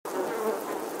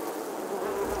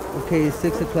Okay, it's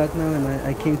 6 o'clock now, and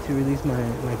I came to release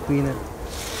my queen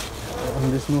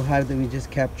on this new hive that we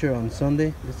just captured on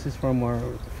Sunday. This is from our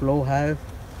flow hive,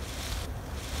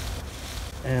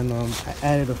 and I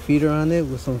added a feeder on it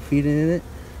with some feeding in it,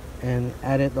 and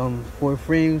added 4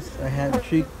 frames. I had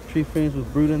three frames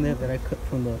with brood in there that I cut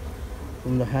from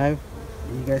the hive.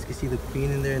 And you guys can see the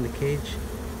queen in there in the cage.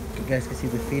 You guys can see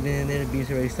the feeding in there. The bees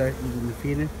already started eating the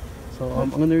feeding. So I'm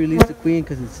gonna release the queen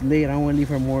because it's late. I don't want to leave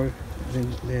her more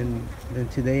than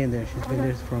today in there. She's been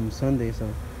there from Sunday, so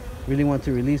really want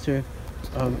to release her.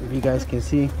 If you guys can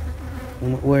see,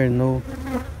 I'm wearing no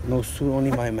suit,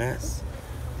 only my mask.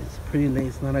 It's pretty late.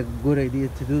 It's not a good idea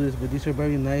to do this, but these are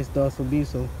very nice docile bees.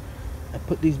 So I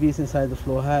put these bees inside the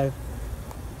flow hive.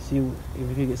 See if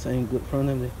we can get something good from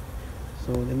them.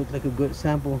 So they look like a good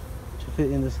sample to fit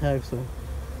in this hive. So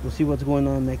we'll see what's going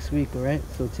on next week. All right.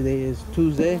 So today is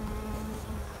Tuesday,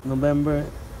 November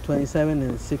 27,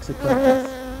 and it's 6 o'clock.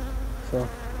 So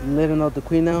I'm letting out the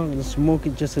queen now. I'm gonna smoke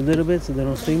it just a little bit so they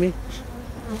don't sting me.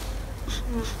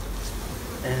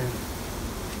 And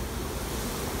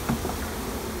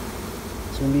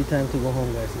it's gonna be time to go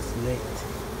home, guys. It's late.